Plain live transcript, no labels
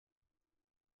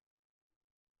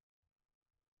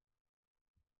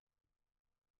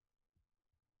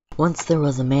Once there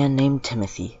was a man named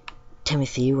Timothy.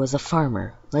 Timothy was a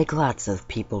farmer, like lots of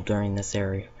people during this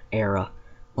era.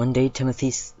 One day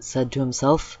Timothy said to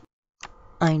himself,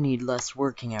 "I need less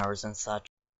working hours and such."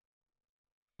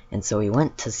 And so he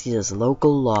went to see his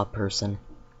local law person.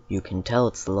 You can tell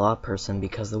it's the law person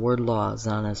because the word law is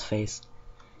on his face.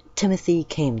 Timothy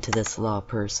came to this law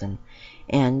person,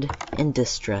 and, in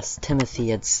distress, Timothy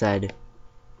had said,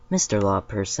 "Mr. Law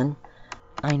Person,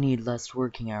 I need less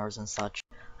working hours and such.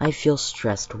 I feel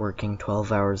stressed working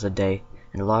 12 hours a day."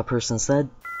 And the law person said,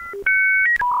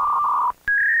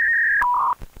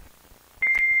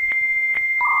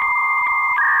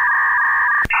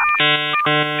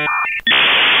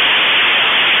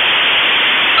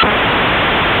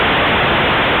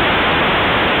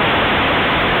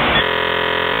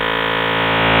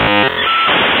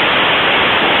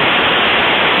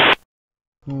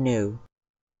 "No."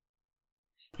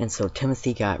 And so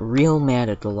Timothy got real mad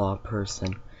at the law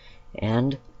person,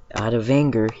 and, out of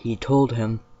anger, he told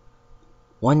him,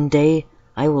 "One day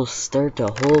I will start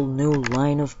a whole new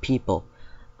line of people,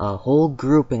 a whole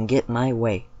group, and get my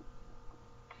way."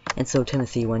 And so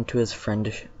Timothy went to his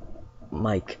friend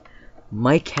Mike.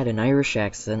 Mike had an Irish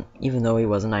accent, even though he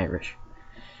wasn't Irish.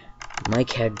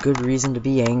 Mike had good reason to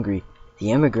be angry.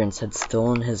 The immigrants had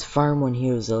stolen his farm when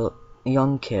he was a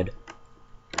young kid.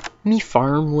 "Me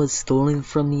farm was stolen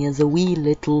from me as a wee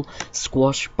little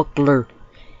squashbuckler,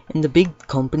 and the big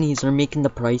companies are making the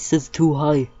prices too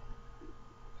high."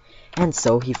 And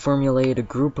so he formulated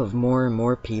a group of more and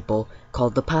more people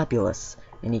called the Populists,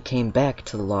 and he came back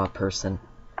to the law person.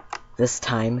 This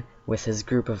time, with his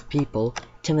group of people,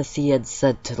 Timothy had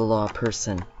said to the law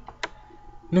person,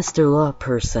 "Mr. Law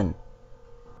Person,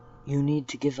 you need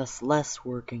to give us less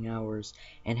working hours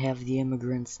and have the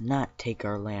immigrants not take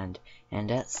our land,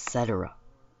 and etc."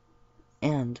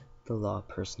 And the law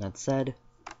person had said,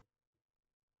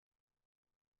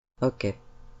 "Okay,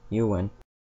 you win."